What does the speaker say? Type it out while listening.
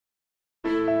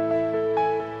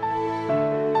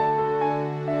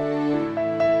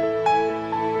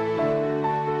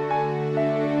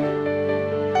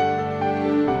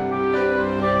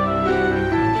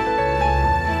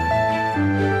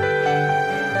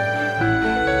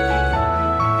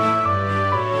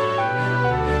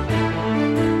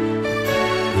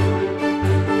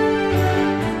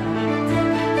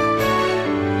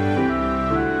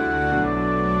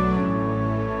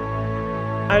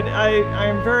I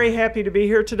am very happy to be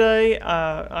here today.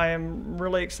 I am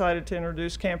really excited to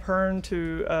introduce Camp Hearne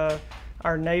to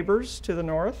our neighbors to the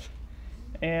north.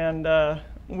 And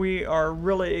we are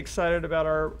really excited about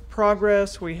our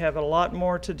progress. We have a lot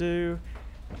more to do.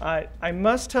 I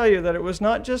must tell you that it was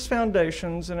not just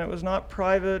foundations, and it was not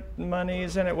private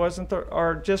monies, and it wasn't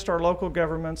just our local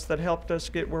governments that helped us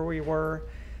get where we were.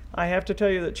 I have to tell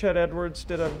you that Chet Edwards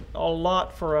did a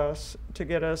lot for us to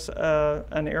get us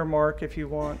an earmark, if you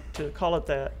want to call it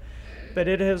that. But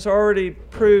it has already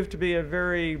proved to be a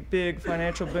very big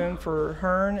financial boon for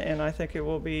Hearne, and I think it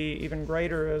will be even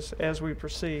greater as we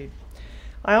proceed.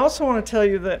 I also want to tell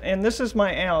you that, and this is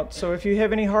my out, so if you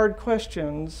have any hard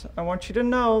questions, I want you to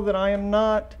know that I am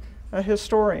not a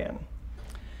historian.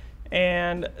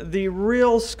 And the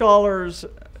real scholars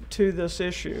to this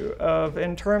issue of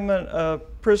internment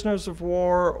of prisoners of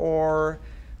war or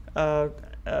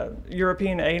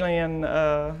European alien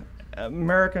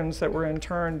Americans that were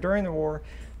interned during the war,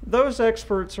 those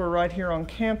experts are right here on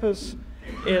campus.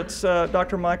 It's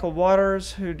Dr. Michael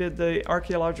Waters, who did the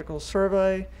archaeological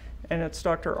survey, and it's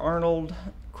Dr. Arnold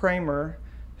Kramer,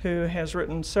 who has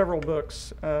written several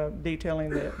books detailing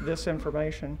this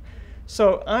information.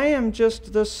 So I am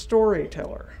just the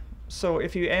storyteller. So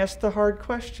if you ask the hard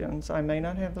questions, I may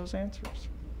not have those answers.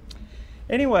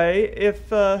 Anyway,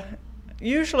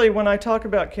 usually when I talk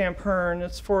about Camp Hearne,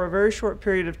 it's for a very short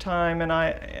period of time,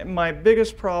 and my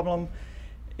biggest problem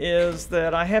is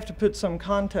that I have to put some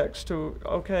context to,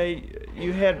 okay,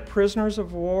 you had prisoners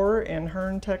of war in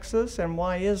Hearne, Texas, and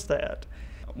why is that?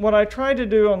 What I try to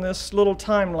do on this little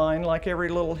timeline, like every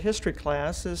little history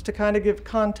class, is to kind of give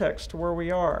context to where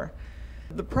we are.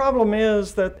 The problem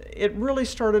is that it really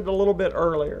started a little bit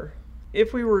earlier.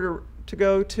 If we were to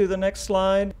go to the next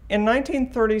slide, in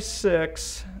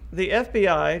 1936, the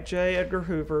FBI, J. Edgar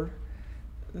Hoover,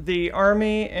 the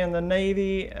Army and the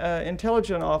Navy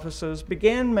intelligence offices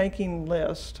began making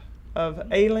lists of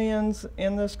aliens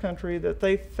in this country that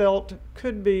they felt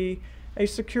could be a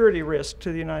security risk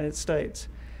to the United States.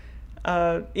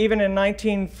 Even in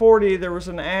 1940, there was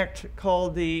an act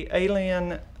called the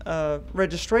Alien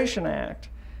Registration Act,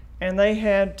 and they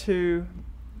had to,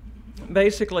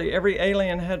 basically every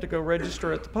alien had to go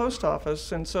register at the post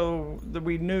office, and so that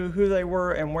we knew who they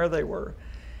were and where they were.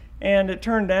 And it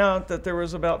turned out that there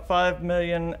was about 5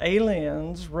 million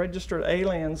aliens, registered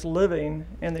aliens, living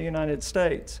in the United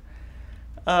States.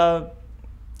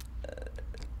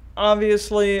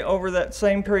 Obviously, over that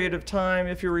same period of time,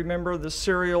 if you remember the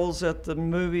serials at the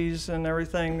movies and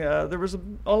everything, there was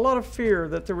a lot of fear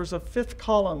that there was a fifth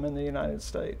column in the United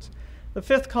States. The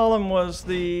fifth column was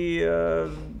the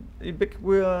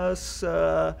ubiquitous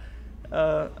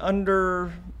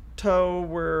undertow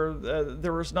where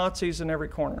there was Nazis in every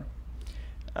corner.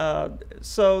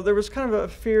 So there was kind of a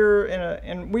fear,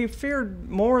 and we feared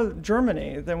more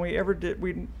Germany than we ever did.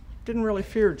 We didn't really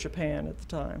fear Japan at the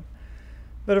time.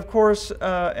 But of course,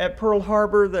 at Pearl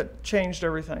Harbor, that changed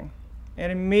everything.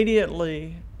 And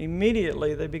immediately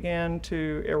they began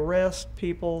to arrest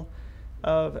people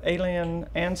of alien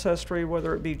ancestry,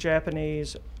 whether it be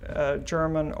Japanese,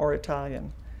 German, or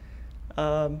Italian.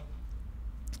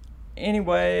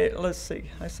 Anyway, let's see.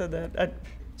 I said that.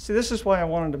 See, this is why I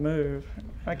wanted to move.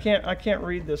 I can't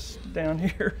read this down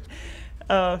here.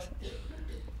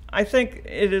 I think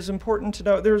it is important to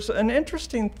know there's an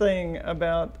interesting thing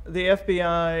about the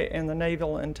FBI and the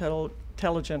Naval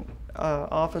Intelligence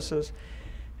offices.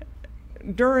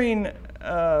 During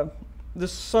the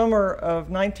summer of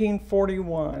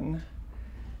 1941,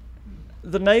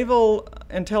 the Naval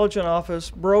Intelligence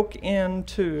Office broke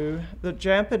into the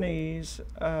Japanese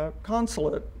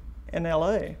consulate in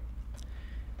LA.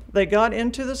 They got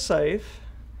into the safe.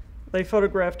 They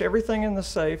photographed everything in the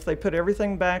safe. They put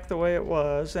everything back the way it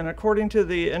was. And according to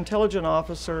the intelligence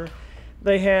officer,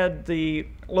 they had the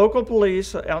local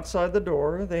police outside the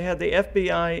door. They had the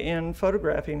FBI in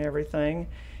photographing everything.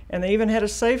 And they even had a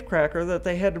safecracker that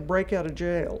they had to break out of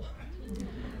jail.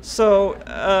 So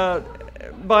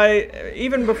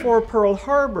even before Pearl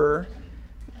Harbor,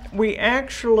 we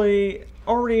actually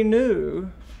already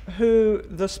knew who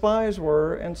the spies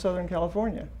were in Southern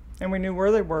California. And we knew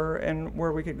where they were and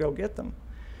where we could go get them.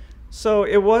 So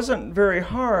it wasn't very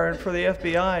hard for the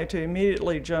FBI to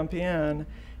immediately jump in,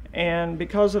 and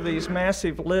because of these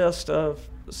massive lists of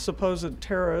supposed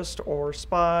terrorists or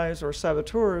spies or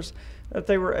saboteurs, that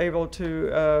they were able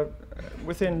to,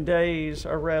 within days,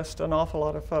 arrest an awful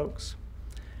lot of folks.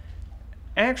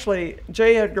 Actually,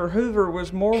 J. Edgar Hoover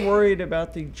was more worried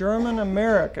about the German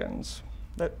Americans,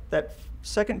 that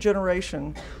second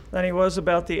generation, than he was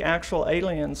about the actual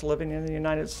aliens living in the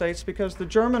United States, because the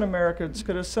German Americans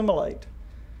could assimilate.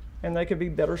 and they could be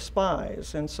better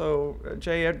spies. And so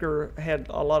J. Edgar had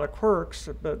a lot of quirks,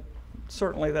 but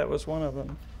certainly that was one of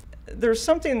them. There's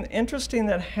something interesting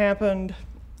that happened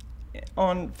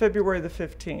on February the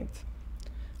 15th.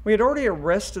 We had already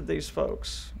arrested these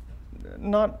folks,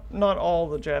 not all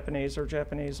the Japanese or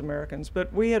Japanese Americans,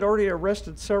 but we had already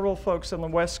arrested several folks on the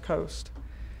West Coast.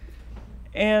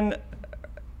 And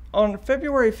on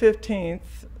February 15th,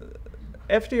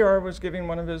 FDR was giving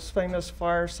one of his famous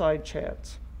fireside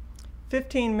chats.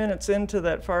 15 minutes into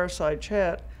that fireside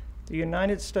chat, the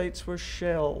United States was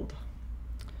shelled.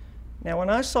 Now, when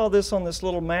I saw this on this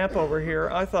little map over here,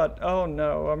 I thought, oh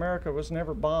no, America was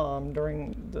never bombed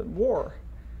during the war.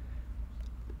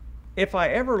 If I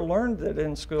ever learned it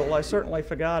in school, I certainly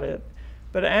forgot it.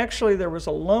 But actually, there was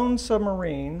a lone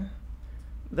submarine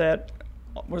that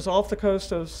was off the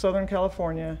coast of Southern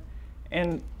California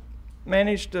and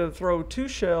managed to throw 2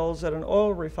 shells at an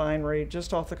oil refinery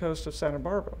just off the coast of Santa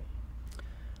Barbara.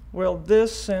 Well,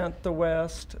 this sent the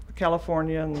West,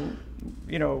 California, and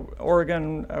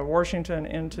Oregon, Washington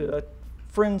into a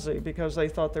frenzy because they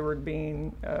thought they were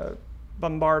being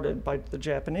bombarded by the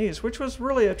Japanese, which was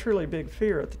really a truly big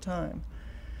fear at the time.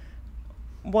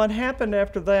 What happened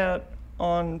after that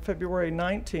on February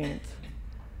 19th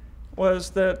was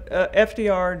that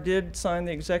FDR did sign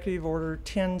the Executive Order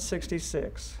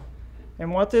 1066.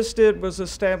 And what this did was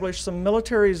establish some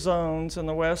military zones in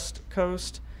the West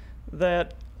Coast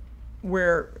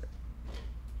where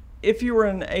if you were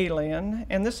an alien,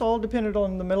 and this all depended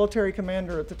on the military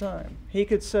commander at the time, he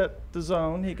could set the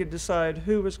zone, he could decide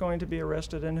who was going to be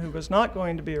arrested and who was not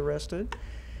going to be arrested.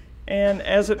 And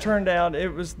as it turned out,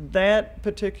 it was that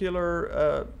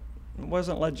particular,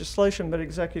 wasn't legislation, but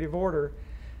executive order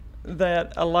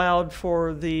that allowed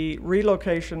for the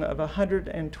relocation of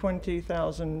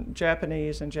 120,000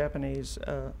 Japanese and Japanese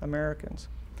Americans.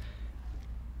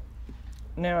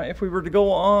 Now, if we were to go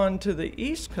on to the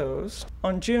East Coast,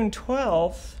 on June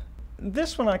 12th,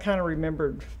 this one I kind of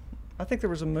remembered. I think there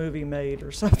was a movie made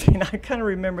or something. I kind of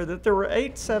remember that there were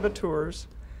 8 saboteurs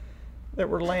that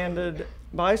were landed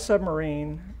by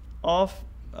submarine off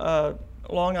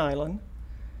Long Island,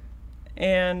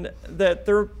 and that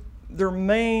their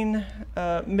main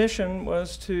mission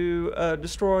was to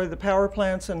destroy the power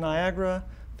plants in Niagara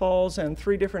Falls and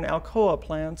 3 different Alcoa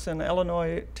plants in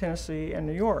Illinois, Tennessee, and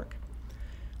New York.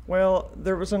 Well,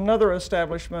 there was another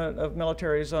establishment of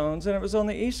military zones, and it was on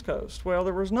the East Coast. Well,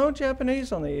 there was no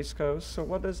Japanese on the East Coast, so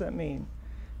what does that mean?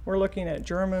 We're looking at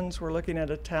Germans, we're looking at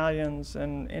Italians,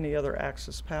 and any other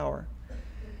Axis power.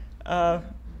 The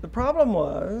problem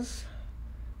was,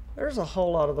 there's a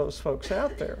whole lot of those folks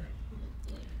out there.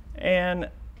 And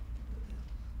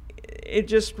it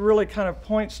just really kind of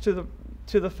points to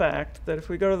the fact that if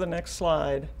we go to the next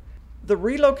slide, the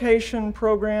relocation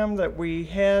program that we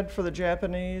had for the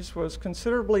Japanese was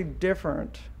considerably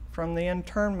different from the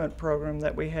internment program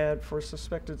that we had for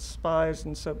suspected spies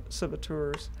and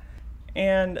saboteurs.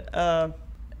 And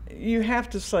you have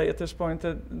to say at this point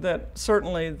that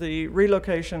certainly the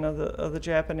relocation of the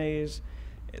Japanese,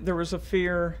 there was a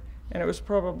fear, and it was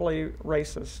probably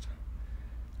racist.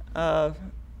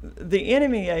 The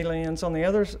enemy aliens, on the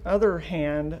other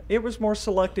hand, it was more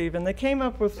selective, and they came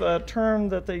up with a term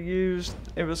that they used.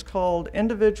 It was called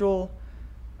individual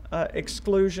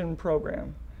exclusion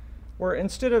program, where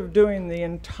instead of doing the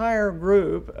entire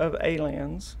group of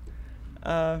aliens,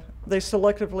 they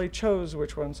selectively chose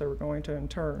which ones they were going to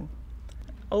intern.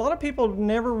 A lot of people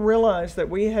never realized that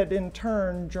we had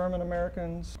interned German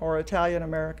Americans or Italian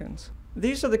Americans.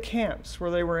 These are the camps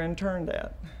where they were interned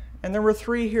at. And there were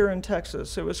 3 here in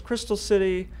Texas. It was Crystal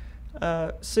City,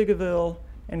 Seagoville,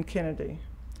 and Kennedy.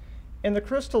 In the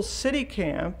Crystal City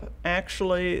camp,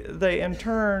 actually, they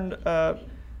interned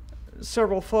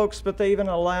several folks, but they even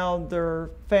allowed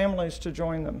their families to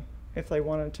join them if they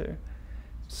wanted to.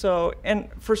 So, and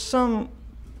for some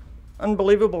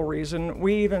unbelievable reason,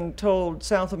 we even told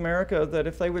South America that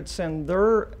if they would send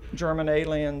their German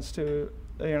aliens to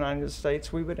the United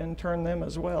States, we would intern them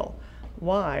as well.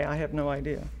 Why? I have no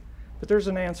idea. But there's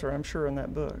an answer, I'm sure, in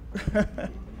that book.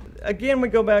 Again, we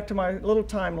go back to my little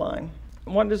timeline.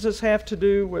 What does this have to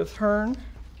do with Hearne?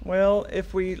 Well,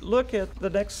 if we look at the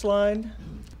next slide,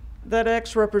 that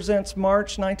X represents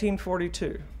March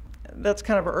 1942. That's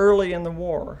kind of early in the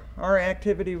war. Our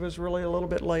activity was really a little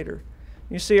bit later.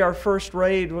 You see, our first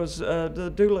raid was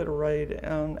the Doolittle raid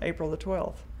on April the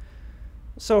 12th.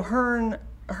 So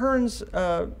Hearne's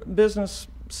business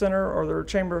center, or their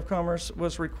Chamber of Commerce,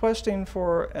 was requesting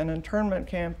for an internment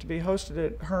camp to be hosted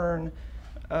at Hearne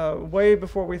way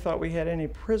before we thought we had any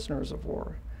prisoners of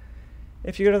war.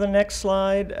 If you go to the next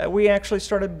slide, we actually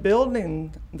started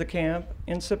building the camp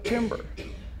in September.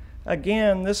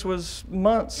 Again, this was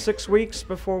months, 6 weeks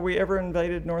before we ever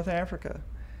invaded North Africa.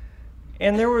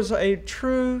 And there was a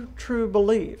true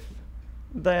belief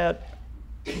that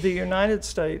the United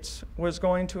States was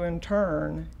going to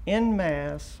intern en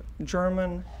masse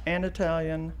German and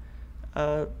Italian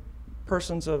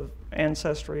persons of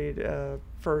ancestry,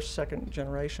 first, second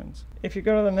generations. If you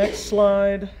go to the next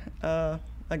slide,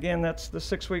 again, that's the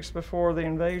 6 weeks before the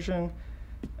invasion.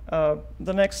 The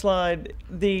next slide,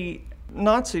 the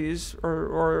Nazis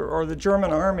or the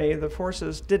German army, the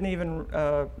forces, didn't even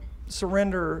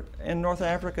surrender in North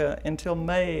Africa until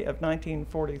May of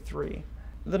 1943.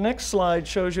 The next slide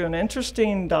shows you an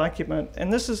interesting document,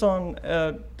 and this is on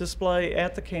display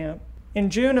at the camp. In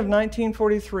June of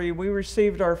 1943, we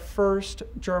received our first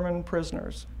German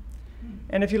prisoners.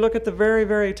 And if you look at the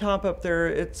very top up there,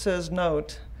 it says,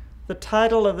 note, the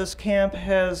title of this camp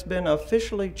has been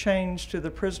officially changed to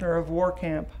the Prisoner of War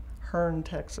Camp, Hearne,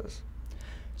 Texas.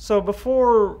 So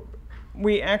before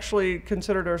we actually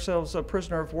considered ourselves a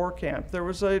prisoner of war camp, there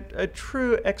was a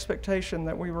true expectation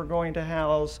that we were going to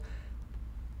house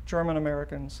German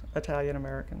Americans, Italian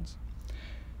Americans.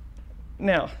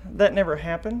 Now, that never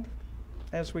happened,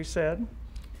 as we said.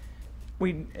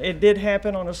 It did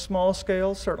happen on a small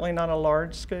scale, certainly not a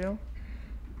large scale.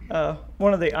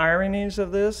 One of the ironies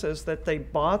of this is that they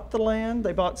bought the land.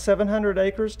 They bought 700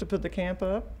 acres to put the camp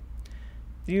up.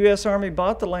 The U.S. Army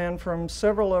bought the land from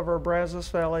several of our Brazos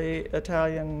Valley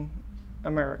Italian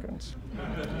Americans.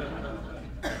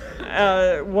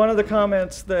 One of the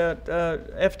comments that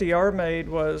FDR made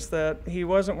was that he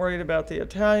wasn't worried about the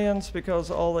Italians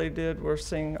because all they did was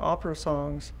sing opera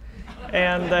songs,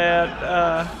 and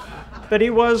that, but he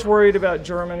was worried about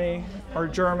Germany or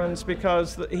Germans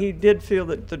because he did feel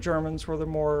that the Germans were the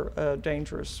more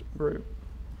dangerous group.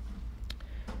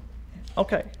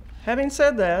 Okay, having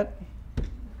said that,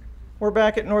 we're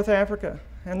back at North Africa,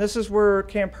 and this is where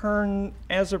Camp Hearne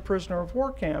as a prisoner of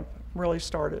war camp really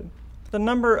started. The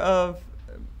number of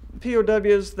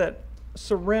POWs that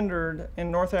surrendered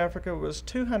in North Africa was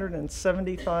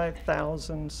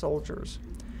 275,000 soldiers.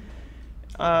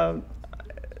 I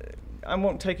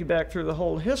won't take you back through the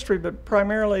whole history, but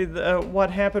primarily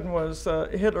what happened was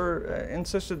Hitler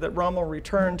insisted that Rommel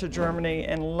return to Germany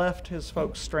and left his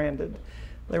folks stranded.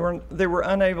 They were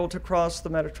unable to cross the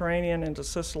Mediterranean into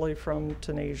Sicily from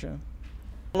Tunisia.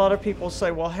 A lot of people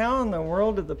say, well, how in the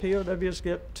world did the POWs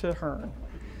get to Hearne?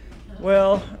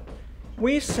 Well,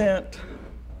 we sent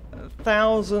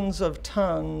thousands of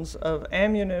tons of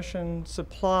ammunition,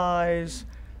 supplies,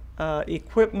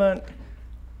 equipment,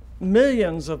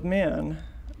 millions of men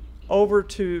over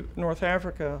to North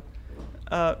Africa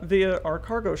via our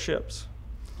cargo ships.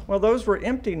 Well, those were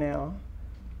empty now,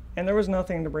 and there was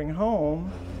nothing to bring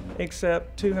home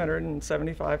except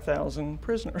 275,000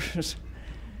 prisoners.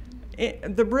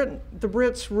 The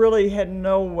Brits really had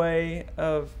no way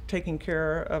of taking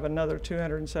care of another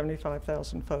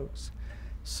 275,000 folks.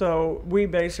 So we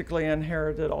basically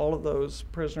inherited all of those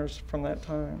prisoners from that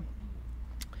time.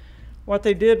 What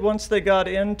they did once they got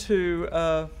into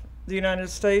the United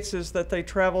States is that they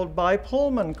traveled by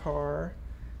Pullman car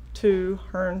to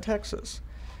Hearne, Texas.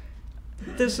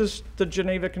 This is the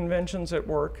Geneva Conventions at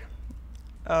work.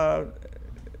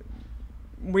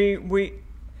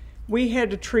 We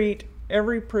had to treat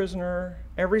every prisoner,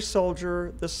 every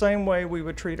soldier, the same way we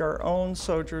would treat our own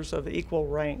soldiers of equal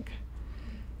rank.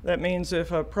 That means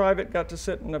if a private got to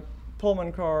sit in a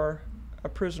Pullman car, a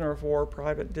prisoner of war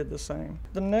private did the same.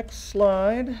 The next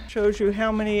slide shows you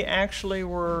how many actually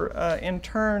were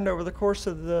interned over the course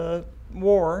of the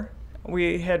war.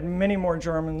 We had many more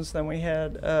Germans than we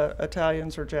had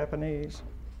Italians or Japanese.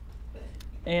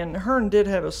 And Hearne did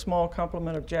have a small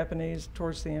complement of Japanese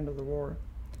towards the end of the war.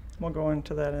 We'll go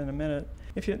into that in a minute.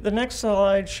 The next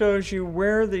slide shows you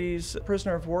where these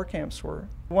prisoner of war camps were.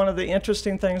 One of the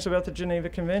interesting things about the Geneva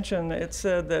Convention, it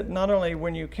said that not only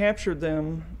when you captured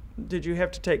them did you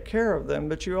have to take care of them,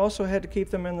 but you also had to keep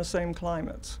them in the same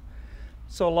climates.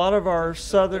 So a lot of our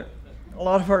southern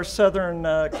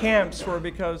camps were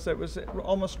because it was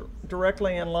almost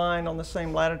directly in line on the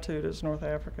same latitude as North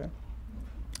Africa.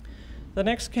 The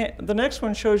next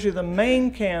one shows you the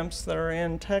main camps that are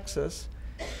in Texas.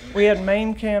 We had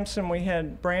main camps and we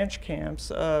had branch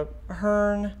camps.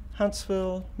 Hearne,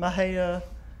 Huntsville, Mahia.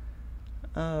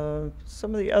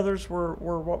 Some of the others were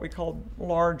what we called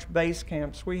large base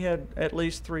camps. We had at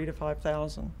least 3,000 to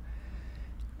 5,000.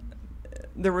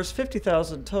 There was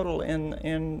 50,000 total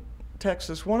in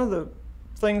Texas. One of the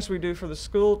things we do for the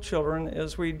school children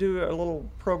is we do a little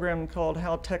program called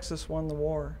How Texas Won the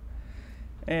War.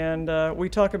 And we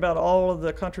talk about all of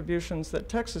the contributions that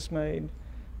Texas made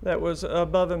that was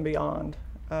above and beyond.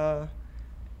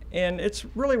 And it's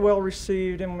really well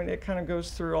received, and it kind of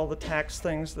goes through all the tax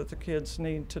things that the kids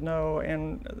need to know.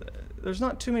 And there's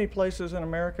not too many places in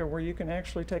America where you can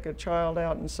actually take a child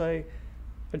out and say,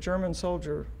 a German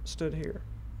soldier stood here.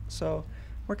 So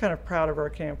we're kind of proud of our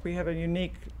camp. We have a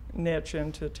unique niche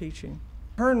into teaching.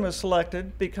 Hearne was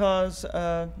selected because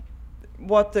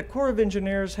what the Corps of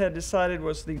Engineers had decided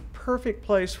was the perfect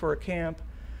place for a camp.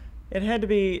 It had to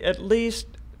be at least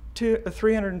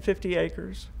 350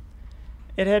 acres.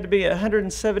 It had to be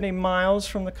 170 miles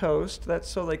from the coast. That's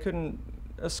so they couldn't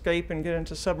escape and get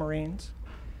into submarines.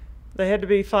 They had to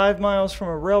be 5 miles from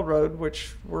a railroad,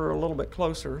 which were a little bit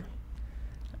closer.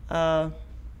 And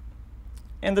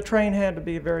the terrain had to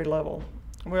be very level.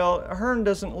 Well, Hearne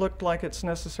doesn't look like it's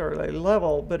necessarily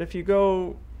level, but if you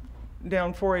go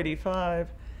down 485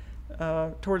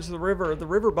 towards the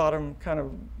river bottom kind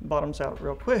of bottoms out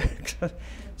real quick.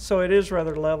 So it is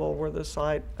rather level where the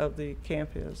site of the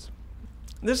camp is.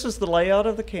 This is the layout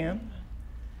of the camp,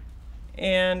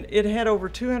 and it had over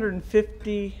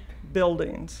 250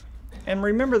 buildings. And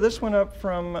remember, this went up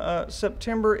from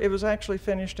September. It was actually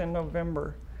finished in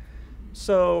November.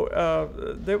 So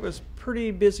it was a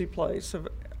pretty busy place.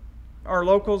 Our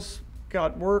locals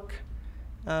got work.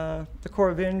 The Corps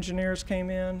of Engineers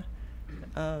came in.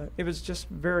 It was just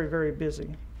very, very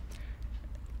busy.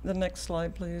 The next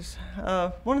slide, please.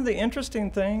 One of the interesting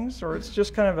things, or it's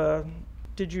just kind of a,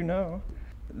 did you know?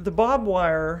 The barbed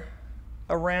wire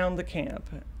around the camp,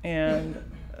 and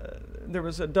there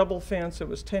was a double fence. It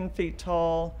was 10 feet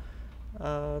tall.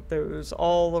 There was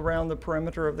all around the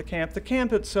perimeter of the camp. The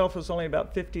camp itself was only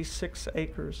about 56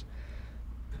 acres.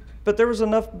 But there was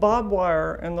enough barbed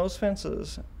wire and those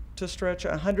fences to stretch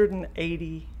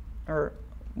 180 or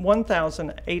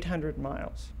 1,800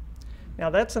 miles. Now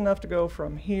that's enough to go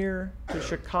from here to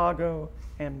Chicago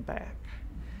and back.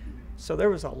 So there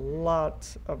was a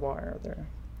lot of wire there.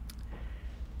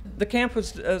 The camp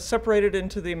was separated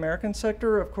into the American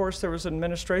sector. Of course, there was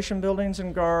administration buildings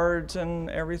and guards and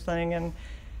everything. And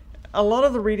a lot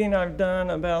of the reading I've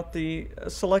done about the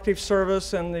selective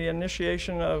service and the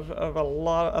initiation of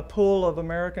a pool of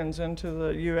Americans into the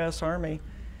U.S. Army,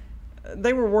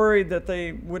 they were worried that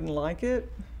they wouldn't like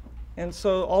it. And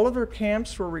so all of their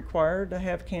camps were required to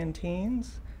have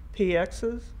canteens,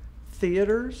 PXs,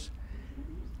 theaters.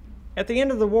 At the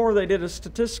end of the war, they did a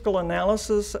statistical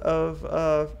analysis of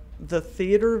the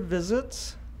theater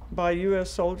visits by U.S.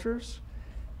 soldiers,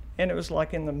 and it was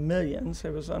like in the millions.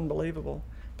 It was unbelievable.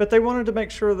 But they wanted to make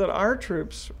sure that our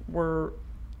troops were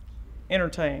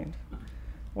entertained.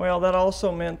 Well, that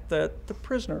also meant that the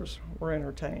prisoners were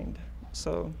entertained.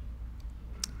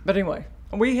 But anyway,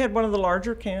 we had one of the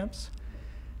larger camps.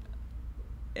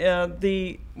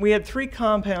 We had 3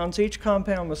 compounds. Each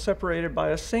compound was separated by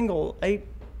a single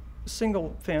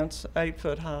fence, 8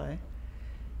 foot high.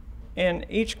 And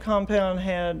each compound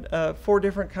had 4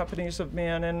 different companies of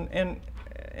men. And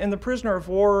in the prisoner of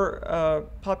war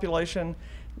population,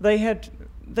 they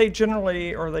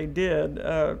generally, or they did,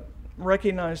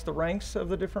 recognize the ranks of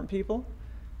the different people.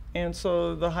 And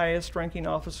so the highest ranking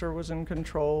officer was in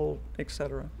control,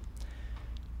 etc.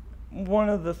 One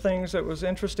of the things that was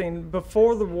interesting,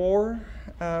 before the war,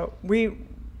 we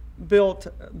built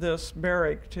this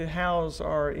barrack to house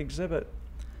our exhibit.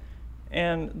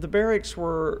 And the barracks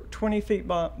were 20 feet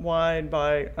wide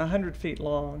by 100 feet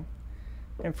long.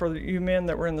 And for you men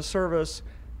that were in the service,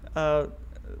 that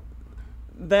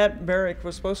barrack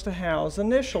was supposed to house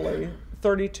initially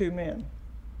 32 men.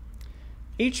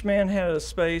 Each man had a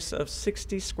space of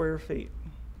 60 square feet.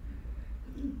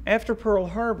 After Pearl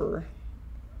Harbor,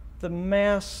 the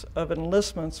mass of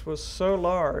enlistments was so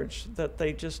large that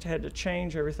they just had to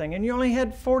change everything. And you only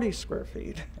had 40 square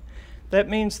feet. That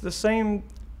means the same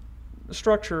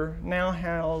structure now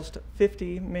housed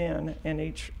 50 men in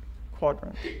each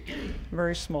quadrant.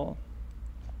 Very small.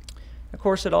 Of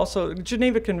course,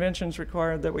 Geneva Conventions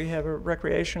required that we have a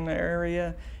recreation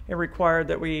area. It required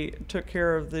that we took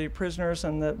care of the prisoners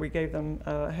and that we gave them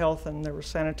health, and there were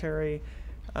sanitary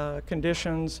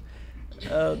conditions.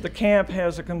 The camp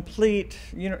has a complete,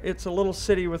 it's a little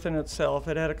city within itself.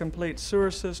 It had a complete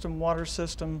sewer system, water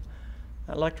system,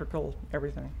 electrical,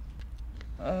 everything.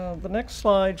 The next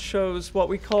slide shows what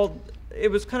we called, it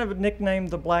was kind of nicknamed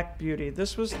the Black Beauty.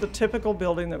 This was the typical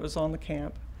building that was on the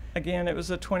camp. Again, it was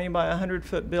a 20 by 100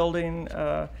 foot building.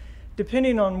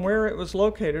 Depending on where it was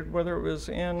located, whether it was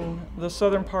in the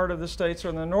southern part of the states or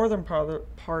in the northern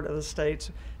part of the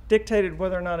states, dictated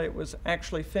whether or not it was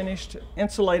actually finished,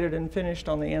 insulated and finished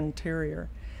on the interior.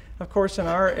 Of course, in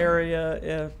our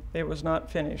area, it was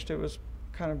not finished. It was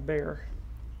kind of bare.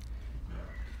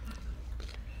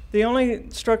 The only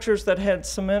structures that had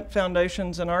cement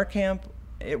foundations in our camp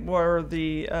it were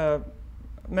the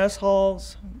mess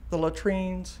halls, the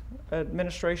latrines,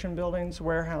 administration buildings,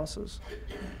 warehouses.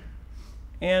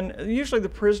 And usually the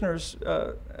prisoners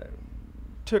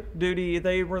took duty.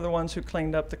 They were the ones who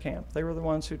cleaned up the camp. They were the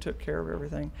ones who took care of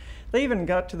everything. They even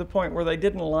got to the point where they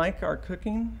didn't like our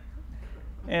cooking,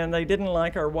 and they didn't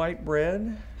like our white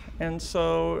bread. And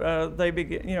so they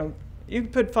began, you know, you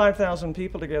could put 5,000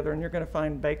 people together and you're going to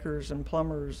find bakers and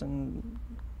plumbers and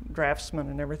draftsmen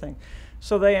and everything.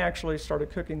 So they actually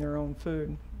started cooking their own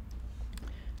food.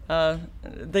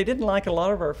 They didn't like a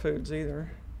lot of our foods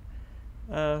either.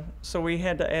 So we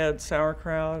had to add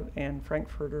sauerkraut and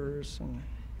frankfurters and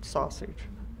sausage.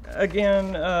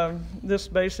 Again, this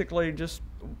basically just,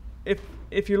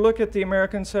 if you look at the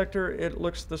American sector, it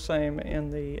looks the same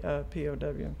in the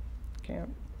POW camp.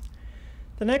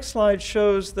 The next slide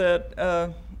shows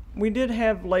that we did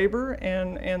have labor,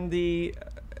 and the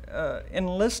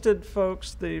enlisted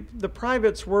folks, the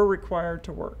privates were required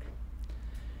to work.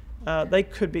 They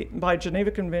could be, by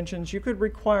Geneva Conventions, you could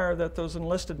require that those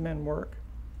enlisted men work.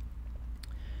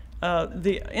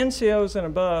 The NCOs and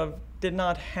above did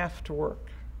not have to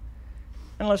work,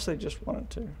 unless they just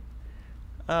wanted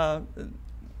to.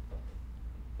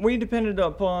 We depended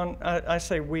upon, I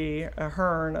say we,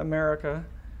 Hearne, America,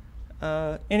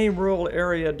 any rural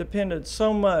area depended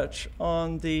so much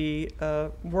on the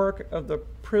work of the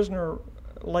prisoner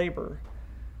labor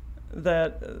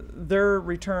that their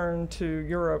return to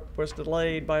Europe was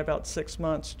delayed by about 6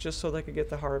 months just so they could get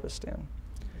the harvest in.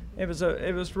 It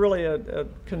was really a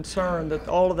concern that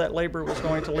all of that labor was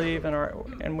going to leave,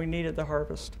 and we needed the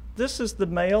harvest. This is the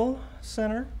mail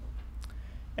center.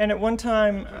 And at one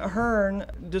time, Hearne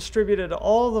distributed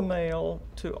all the mail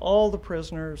to all the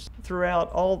prisoners throughout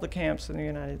all the camps in the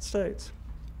United States.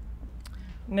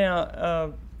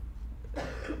 Now,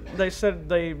 they said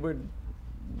they would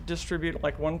distribute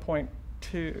like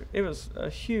 1.2, it was a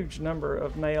huge number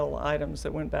of mail items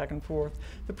that went back and forth.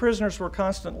 The prisoners were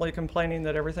constantly complaining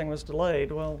that everything was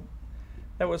delayed. Well,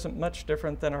 that wasn't much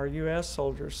different than our U.S.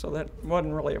 soldiers, so that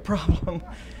wasn't really a problem.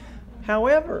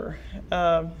 However,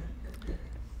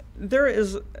 there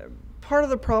is part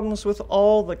of the problems with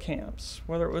all the camps,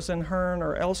 whether it was in Hearne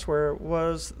or elsewhere,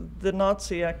 was the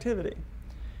Nazi activity.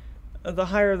 The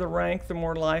higher the rank, the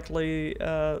more likely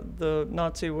the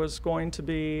Nazi was going to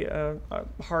be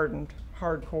hardened,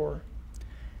 hardcore.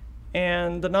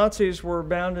 And the Nazis were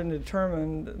bound and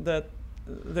determined that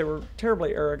they were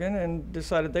terribly arrogant and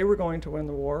decided they were going to win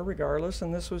the war regardless,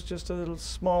 and this was just a little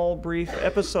small, brief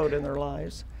episode in their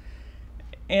lives.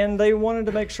 And they wanted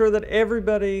to make sure that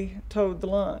everybody towed the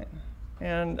line.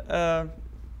 And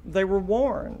they were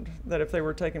warned that if they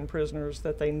were taken prisoners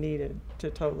that they needed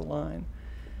to toe the line.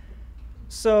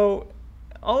 So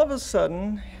all of a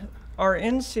sudden, our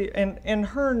NC, and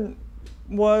Hearne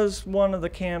was one of the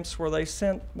camps where they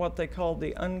sent what they called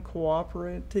the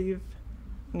uncooperative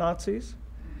Nazis.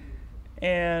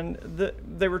 And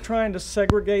they were trying to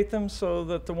segregate them so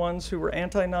that the ones who were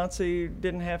anti-Nazi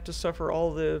didn't have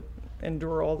to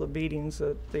endure all the beatings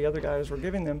that the other guys were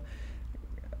giving them.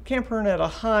 Camp Hearne had a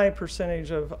high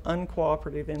percentage of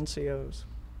uncooperative NCOs.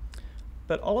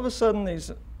 But all of a sudden,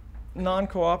 these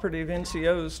non-cooperative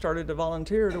NCOs started to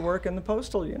volunteer to work in the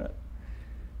postal unit.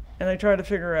 And they tried to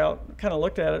figure out, kind of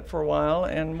looked at it for a while,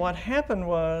 and what happened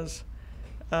was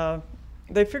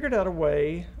they figured out a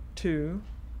way to,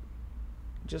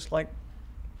 just like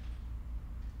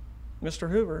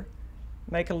Mr. Hoover,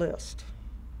 make a list.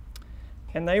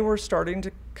 And they were starting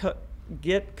to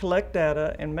collect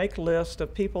data and make a list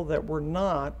of people that were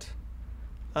not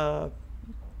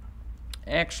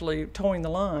actually towing the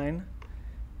line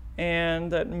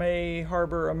and that may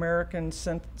harbor American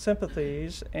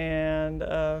sympathies. And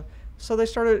so they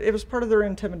started, it was part of their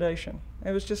intimidation.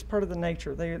 It was just part of the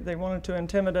nature. They wanted to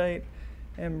intimidate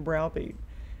and browbeat.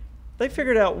 They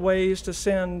figured out ways to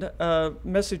send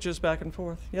messages back and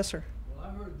forth. Yes, sir? Well,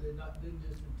 I heard they didn't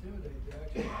just intimidate, they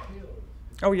actually killed.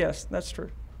 Oh yes, that's true.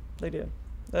 They did.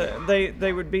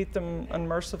 They would beat them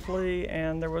unmercifully,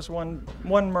 and there was one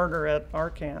murder at our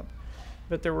camp,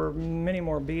 but there were many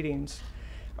more beatings.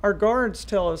 Our guards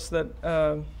tell us that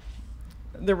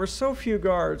there were so few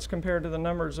guards compared to the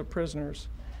numbers of prisoners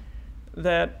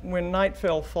that when night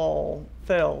fell,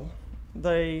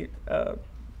 they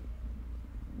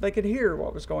could hear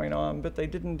what was going on, but they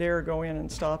didn't dare go in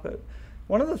and stop it.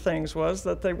 One of the things was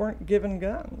that they weren't given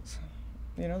guns.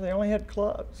 You know, they only had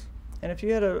clubs. And if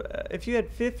you had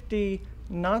 50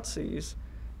 Nazis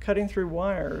cutting through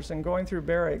wires and going through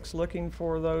barracks looking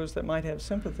for those that might have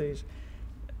sympathies,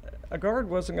 a guard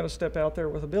wasn't going to step out there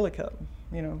with a billy club.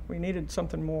 You know, we needed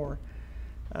something more.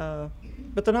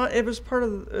 But they're not. It was part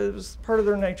of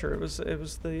their nature. It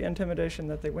was the intimidation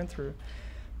that they went through.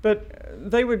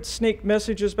 But they would sneak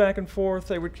messages back and forth.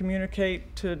 They would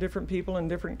communicate to different people in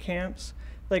different camps.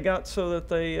 They got so that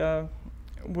they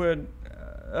would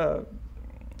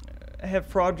have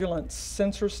fraudulent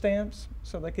censor stamps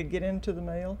so they could get into the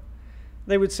mail.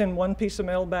 They would send one piece of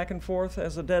mail back and forth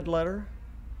as a dead letter.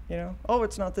 You know, oh,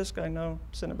 it's not this guy. No,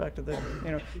 send it back to them.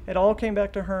 You know, it all came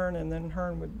back to Hearne, and then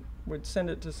Hearne would send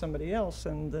it to somebody else,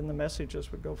 and then the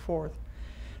messages would go forth.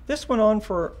 This went on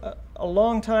for a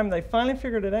long time. They finally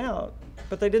figured it out,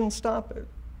 but they didn't stop it.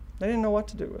 They didn't know what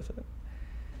to do with it.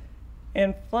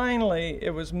 And finally,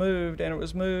 it was moved, and it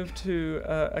was moved to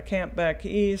a camp back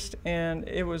east, and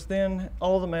it was then,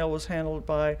 all the mail was handled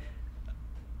by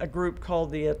a group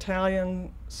called the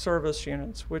Italian Service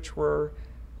Units, which were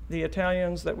the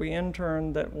Italians that we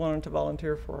interned that wanted to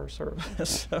volunteer for our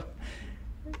service. So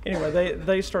anyway,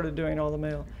 they started doing all the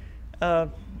mail.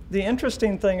 The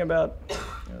interesting thing about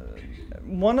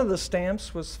one of the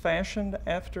stamps was fashioned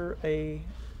after a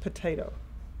potato.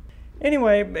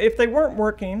 Anyway, if they weren't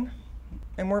working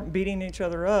and weren't beating each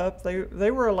other up,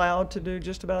 they were allowed to do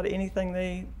just about anything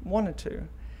they wanted to.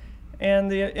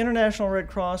 And the International Red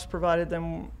Cross provided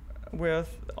them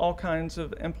with all kinds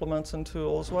of implements and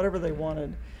tools, whatever they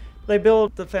wanted. They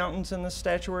built the fountains and the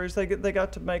statuaries. They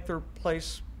got to make their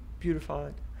place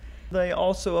beautified. They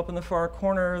also, up in the far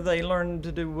corner, they learned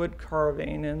to do wood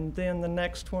carving. And then the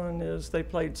next one is they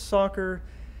played soccer.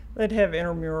 They'd have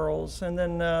intramurals, and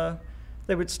then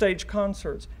they would stage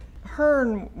concerts.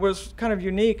 Hearne was kind of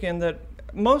unique in that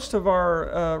most of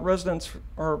our residents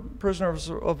or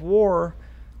prisoners of war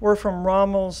were from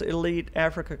Rommel's elite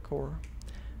Africa Corps.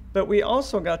 But we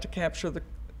also got to capture the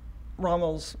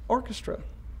Rommel's orchestra,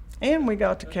 and we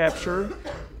got to capture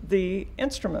the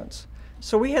instruments.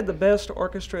 So we had the best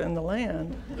orchestra in the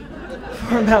land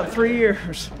for about 3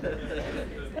 years.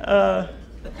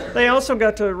 They also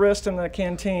got to rest in the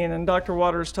canteen, and Dr.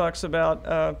 Waters talks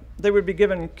about they would be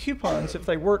given coupons if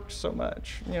they worked so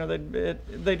much. You know,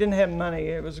 they didn't have money,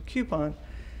 it was a coupon.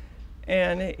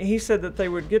 And he said that they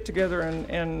would get together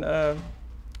and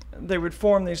they would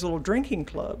form these little drinking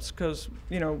clubs because,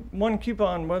 you know, one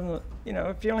coupon wasn't, you know,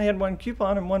 if you only had one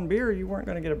coupon and one beer, you weren't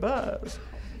going to get a buzz.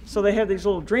 So they had these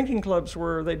little drinking clubs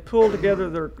where they'd pull together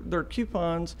their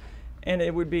coupons, and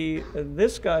it would be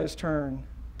this guy's turn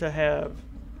to have,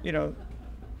 you know,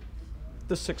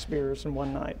 the 6 beers in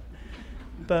one night.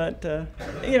 But,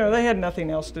 you know, they had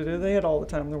nothing else to do. They had all the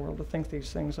time in the world to think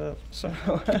these things up. So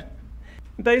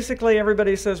basically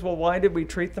everybody says, well, why did we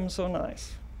treat them so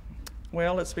nice?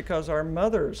 Well, it's because our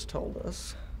mothers told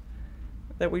us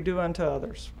that we do unto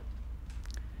others.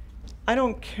 I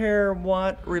don't care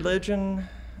what religion.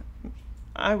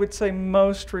 I would say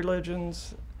most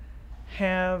religions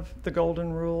have the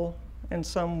golden rule in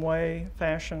some way,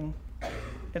 fashion.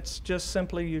 It's just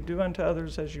simply you do unto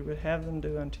others as you would have them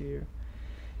do unto you.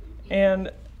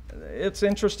 And it's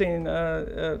interesting,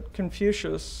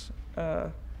 Confucius,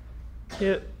 some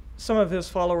of his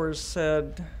followers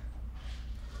said,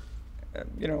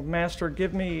 you know, Master,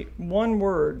 give me one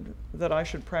word that I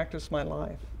should practice my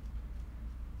life.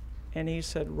 And he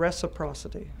said,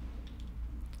 reciprocity.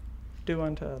 Do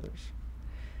unto others.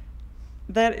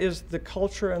 That is the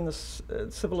culture and the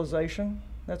civilization.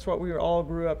 That's what we all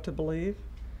grew up to believe.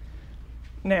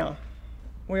 Now,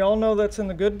 we all know that's in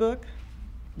the good book,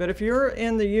 but if you're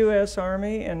in the U.S.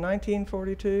 Army in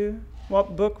 1942,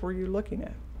 what book were you looking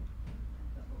at?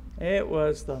 It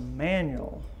was the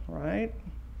manual, right?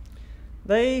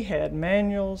 They had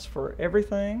manuals for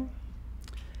everything,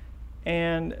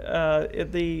 and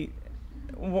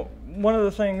one of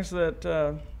the things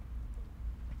that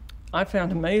I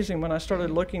found amazing when I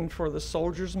started looking for the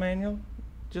soldier's manual,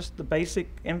 just the basic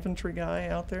infantry guy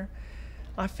out there,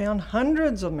 I found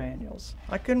hundreds of manuals.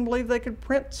 I couldn't believe they could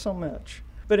print so much.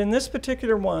 But in this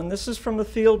particular one, this is from the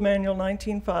Field Manual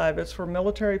 1905. It's for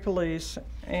military police,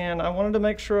 and I wanted to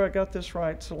make sure I got this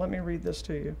right, so let me read this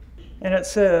to you. And it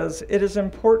says, it is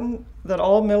important that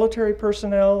all military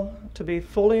personnel to be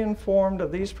fully informed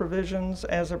of these provisions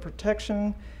as a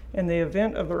protection in the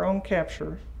event of their own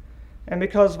capture, and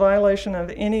because violation of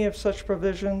any of such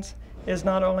provisions is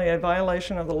not only a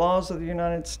violation of the laws of the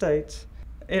United States,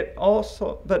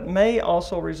 but may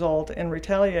also result in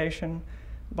retaliation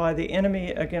by the enemy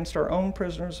against our own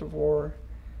prisoners of war,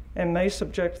 and may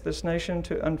subject this nation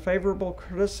to unfavorable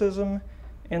criticism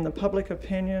in the public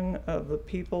opinion of the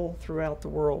people throughout the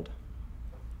world.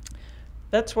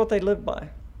 That's what they lived by.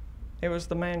 It was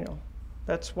the manual.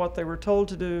 That's what they were told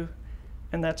to do,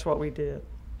 and that's what we did.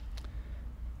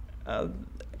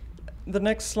 the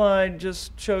next slide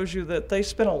just shows you that they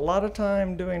spent a lot of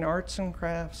time doing arts and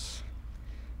crafts,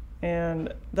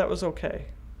 and that was okay.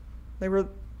 They were,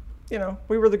 you know,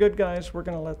 we were the good guys, we're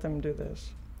going to let them do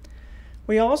this.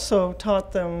 We also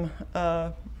taught them,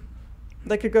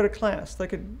 they could go to class.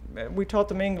 We taught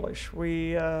them English.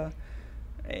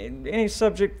 Any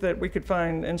subject that we could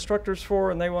find instructors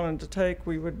for and they wanted to take,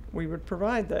 we would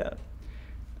provide that.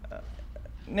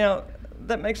 Now,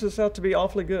 that makes us out to be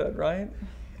awfully good, right?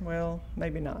 Well,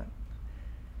 maybe not.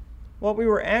 What we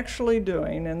were actually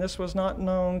doing, and this was not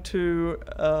known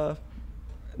to,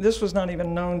 this was not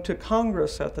even known to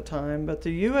Congress at the time, but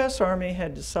the U.S. Army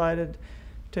had decided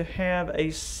to have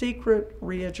a secret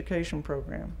re-education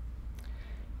program.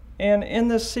 And in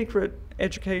this secret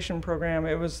education program,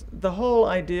 the whole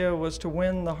idea was to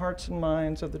win the hearts and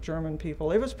minds of the German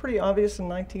people. It was pretty obvious in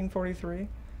 1943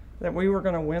 that we were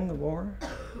going to win the war.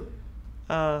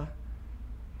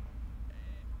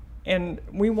 And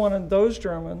we wanted those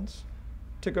Germans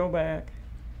to go back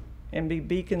and be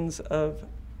beacons of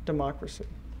democracy.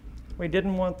 We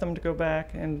didn't want them to go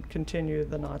back and continue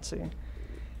the Nazi.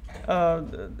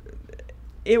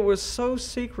 It was so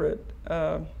secret,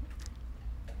 and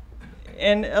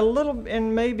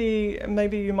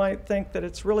maybe you might think that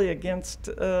it's really against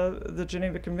the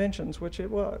Geneva Conventions, which it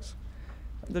was.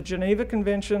 The Geneva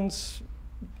Conventions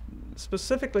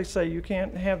specifically say you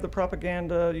can't have the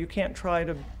propaganda, you can't try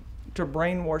to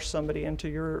brainwash somebody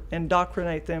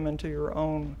indoctrinate them into your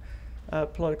own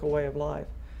political way of life.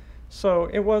 So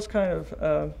it was kind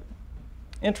of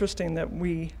interesting that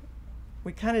we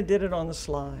kind of did it on the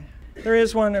sly. There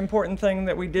is one important thing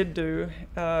that we did do.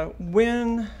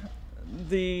 When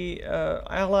the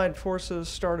Allied forces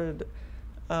started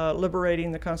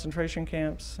liberating the concentration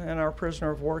camps and our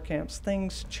prisoner of war camps,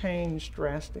 things changed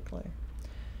drastically.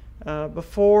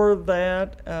 Before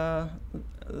that,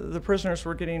 the prisoners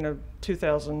were getting a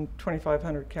 2,000,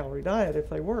 2,500 calorie diet if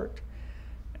they worked.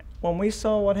 When we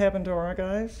saw what happened to our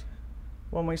guys,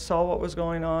 when we saw what was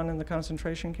going on in the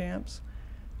concentration camps,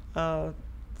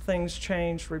 things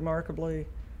changed remarkably.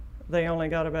 They only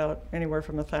got about anywhere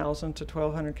from 1,000 to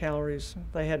 1,200 calories.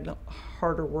 They had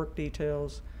harder work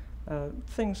details.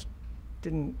 Things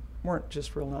weren't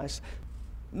just real nice.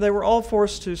 They were all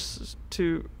forced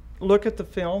to look at the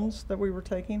films that we were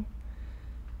taking,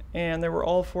 and they were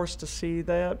all forced to see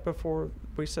that before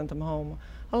we sent them home.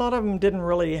 A lot of them didn't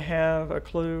really have a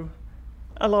clue.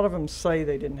 A lot of them say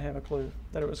they didn't have a clue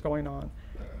that it was going on.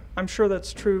 I'm sure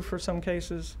that's true for some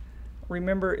cases.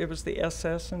 Remember, it was the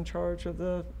SS in charge of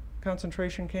the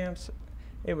concentration camps.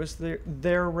 It was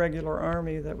their regular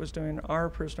army that was doing our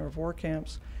prisoner of war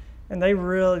camps, and they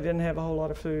really didn't have a whole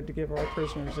lot of food to give our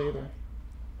prisoners either.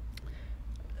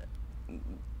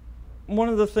 One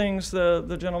of the things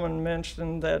the gentleman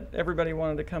mentioned that everybody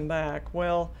wanted to come back.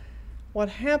 Well, what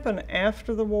happened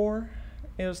after the war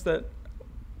is that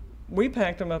we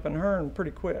packed them up in Hearne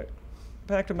pretty quick.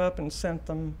 Packed them up and sent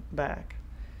them back.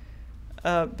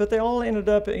 But they all ended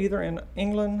up either in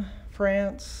England,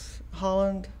 France,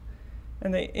 Holland,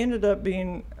 and they ended up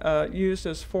being used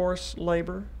as forced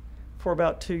labor for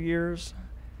about 2 years.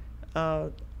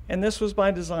 And this was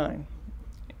by design.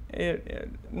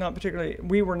 Not particularly,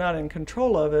 we were not in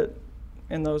control of it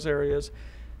in those areas,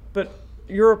 but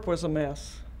Europe was a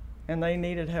mess, and they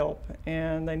needed help,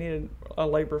 and they needed a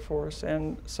labor force,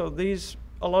 and so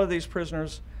a lot of these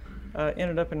prisoners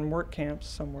ended up in work camps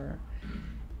somewhere.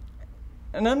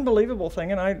 An unbelievable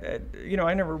thing, and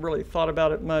I never really thought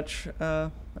about it much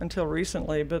until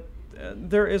recently, but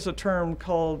there is a term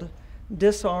called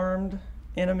disarmed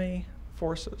enemy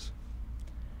forces.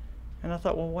 And I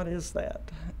thought, well, what is that?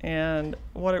 And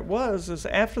what it was is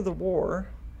after the war,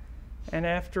 and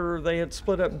after they had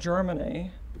split up Germany,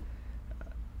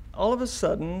 all of a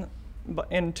sudden,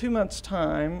 in 2 months'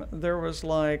 time, there was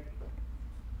like,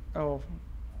 5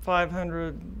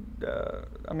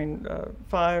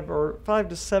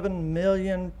 to 7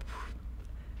 million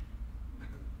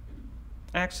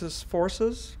Axis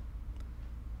forces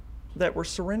that were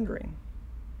surrendering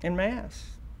en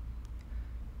masse.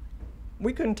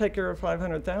 We couldn't take care of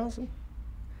 500,000.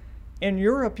 In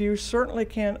Europe, you certainly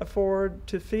can't afford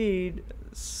to feed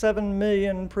 7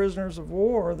 million prisoners of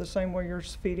war the same way you're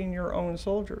feeding your own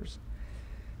soldiers.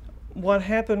 What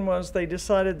happened was they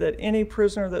decided that any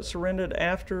prisoner that surrendered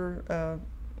after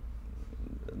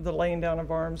the laying down of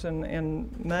arms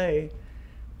in May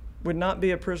would not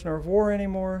be a prisoner of war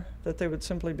anymore, that they would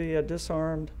simply be a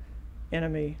disarmed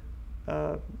enemy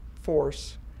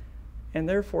force. And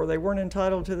therefore, they weren't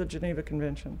entitled to the Geneva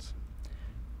Conventions.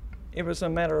 It was a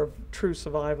matter of true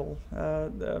survival.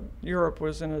 Europe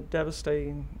was in a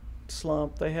devastating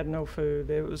slump. They had no food.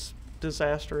 It was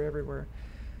disaster everywhere.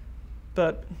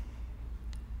 But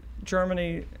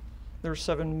Germany, there's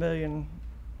 7 million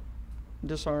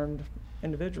disarmed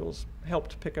individuals,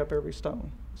 helped pick up every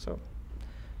stone. So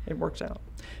it works out.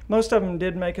 Most of them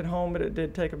did make it home, but it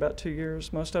did take about 2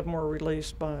 years. Most of them were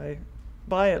released by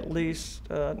at least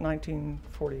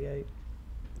 1948.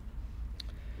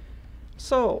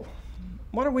 So,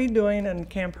 what are we doing in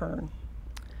Camp Hearne?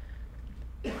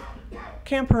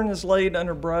 Camp Hearne is laid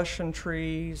under brush and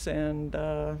trees and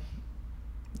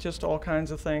just all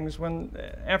kinds of things.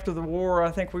 After the war,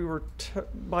 I think we were,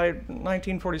 by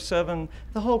 1947,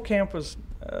 the whole camp was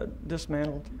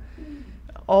dismantled.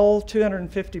 All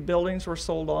 250 buildings were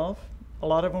sold off. A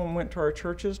lot of them went to our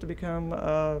churches to become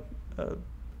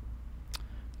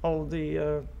all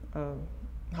the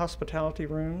hospitality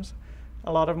rooms.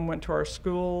 A lot of them went to our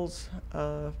schools.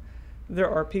 There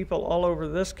are people all over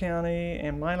this county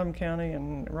and Milam County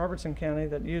and Robertson County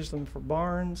that use them for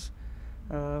barns,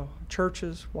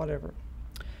 churches, whatever.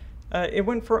 It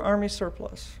went for Army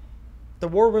surplus. The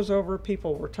war was over,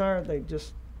 people were tired, they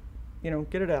just,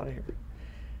 get it out of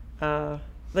here.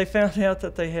 They found out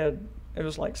that it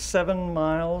was like 7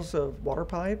 miles of water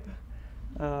pipe,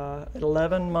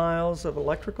 11 miles of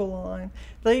electrical line.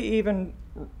 They even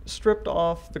stripped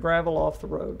off the gravel off the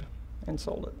road and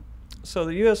sold it. So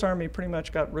the U.S. Army pretty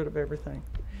much got rid of everything.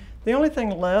 The only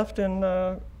thing left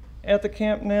at the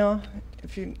camp now,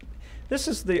 this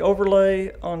is the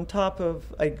overlay on top of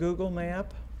a Google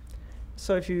map.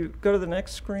 So if you go to the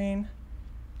next screen,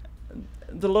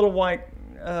 the little white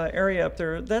area up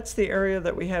there, that's the area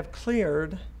that we have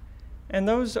cleared. And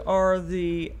those are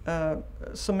the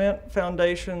cement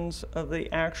foundations of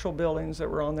the actual buildings that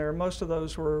were on there. Most of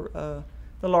those were,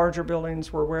 the larger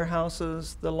buildings were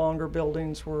warehouses, the longer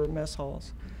buildings were mess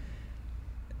halls.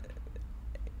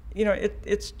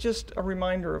 It's just a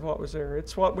reminder of what was there.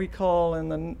 It's what we call in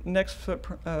the next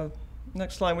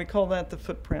slide, we call that the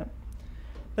footprint.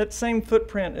 That same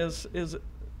footprint is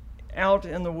out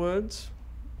in the woods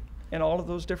in all of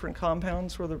those different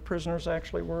compounds where the prisoners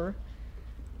actually were.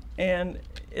 And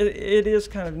it is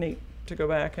kind of neat to go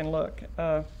back and look.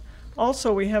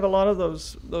 Also, we have a lot of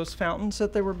those fountains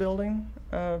that they were building.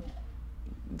 The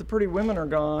pretty women are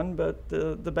gone, but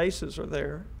the bases are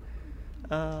there.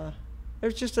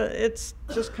 It's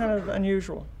just kind of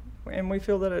unusual, and we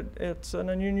feel that it's an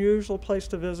unusual place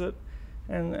to visit,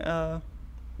 and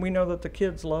we know that the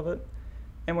kids love it,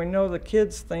 and we know the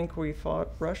kids think we fought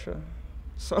Russia,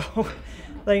 so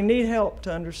they need help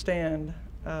to understand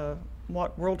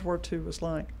what World War II was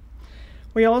like.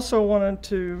 We also wanted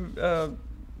to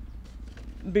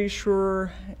be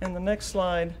sure, in the next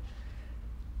slide,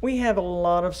 we have a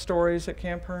lot of stories at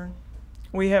Camp Hearne.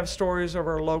 We have stories of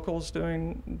our locals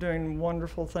doing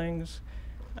wonderful things.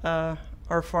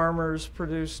 Our farmers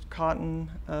produced cotton.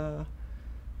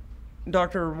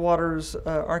 Dr. Waters'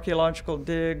 archaeological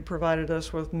dig provided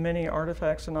us with many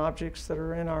artifacts and objects that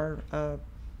are in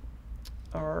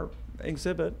our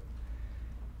exhibit.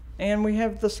 And we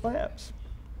have the slabs.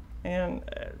 And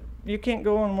you can't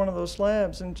go on one of those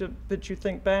slabs but you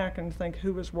think back and think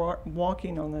who was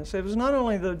walking on this. It was not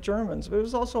only the Germans, but it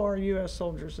was also our U.S.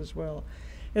 soldiers as well.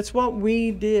 It's what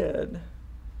we did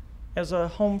as a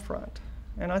home front.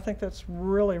 And I think that's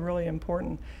really, really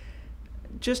important.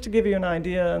 Just to give you an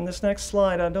idea, in this next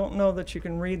slide, I don't know that you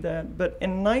can read that, but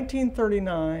in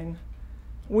 1939,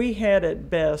 we had at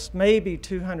best maybe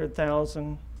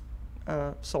 200,000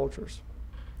 soldiers.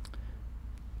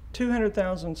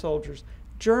 200,000 soldiers.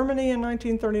 Germany in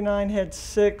 1939 had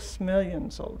 6 million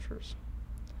soldiers.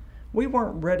 We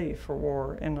weren't ready for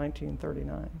war in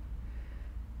 1939,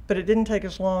 but it didn't take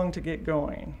us long to get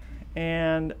going.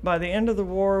 And by the end of the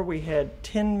war, we had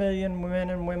 10 million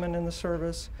men and women in the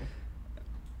service.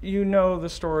 You know the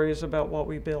stories about what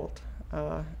we built,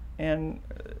 and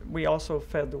we also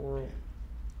fed the world.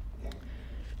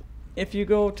 If you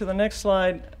go to the next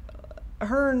slide,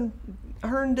 Hearne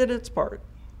did its part.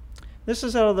 This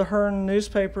is out of the Hearne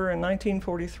newspaper in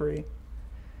 1943.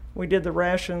 We did the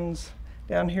rations.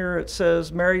 Down here it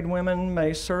says, married women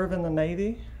may serve in the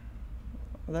Navy.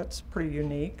 Well, that's pretty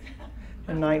unique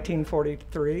in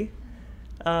 1943.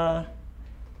 But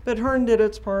Hearne did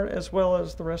its part as well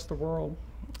as the rest of the world.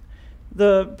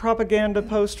 The propaganda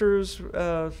posters,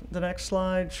 the next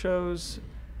slide shows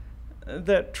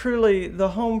that truly the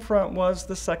home front was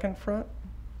the second front.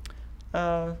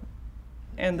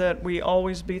 And that we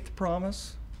always beat the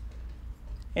promise.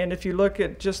 And if you look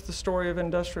at just the story of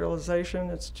industrialization,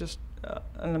 it's just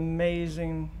an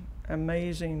amazing,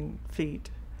 amazing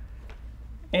feat.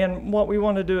 And what we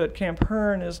want to do at Camp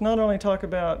Hearne is not only talk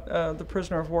about the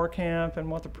prisoner of war camp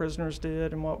and what the prisoners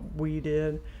did and what we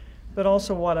did, but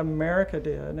also what America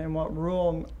did and what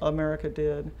rural America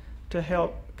did to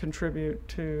help contribute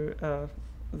to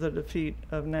the defeat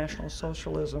of National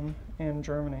Socialism in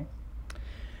Germany.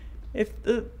 If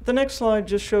the next slide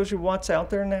just shows you what's out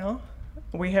there now.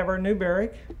 We have our new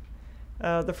barrack.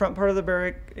 The front part of the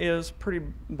barrack is pretty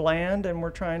bland, and we're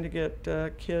trying to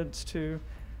get kids to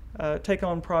take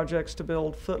on projects to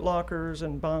build foot lockers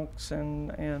and bunks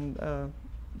and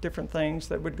different things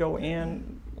that would go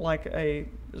in like a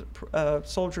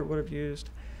soldier would have used.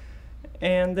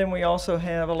 And then we also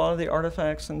have a lot of the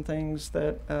artifacts and things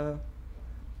that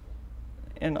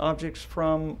and objects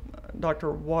from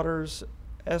Dr. Waters'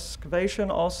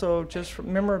 excavation, also just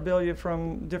memorabilia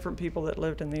from different people that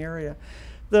lived in the area.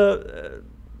 The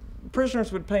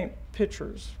prisoners would paint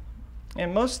pictures,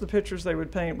 and most of the pictures they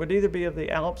would paint would either be of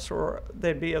the Alps or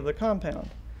they'd be of the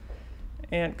compound,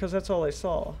 and because that's all they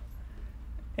saw.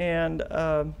 And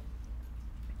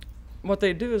what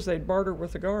they'd do is they'd barter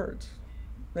with the guards.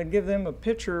 They'd give them a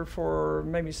picture for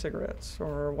maybe cigarettes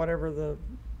or whatever the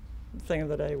thing of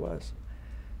the day was.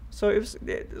 So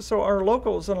so our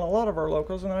locals, and a lot of our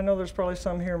locals, and I know there's probably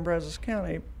some here in Brazos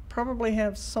County, probably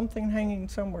have something hanging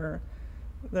somewhere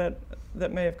that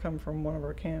may have come from one of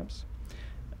our camps.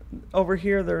 Over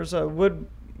here, there's a wood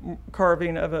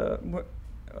carving of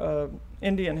a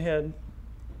Indian head,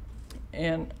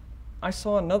 and I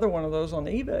saw another one of those on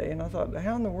eBay, and I thought,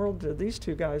 how in the world did these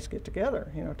two guys get together,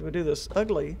 to do this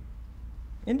ugly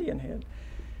Indian head?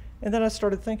 And then I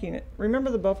started thinking,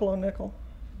 remember the buffalo nickel?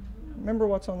 Remember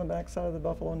what's on the back side of the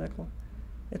buffalo nickel?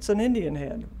 It's an Indian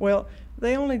head. Well,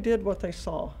 they only did what they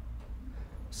saw.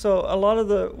 So a lot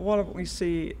of what we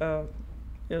see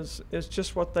is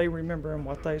just what they remember and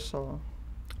what they saw.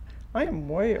 I am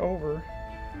way over.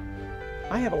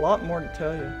 I have a lot more to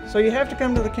tell you. So you have to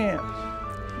come to the camp.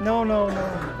 No.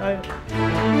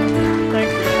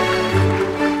 Thank you.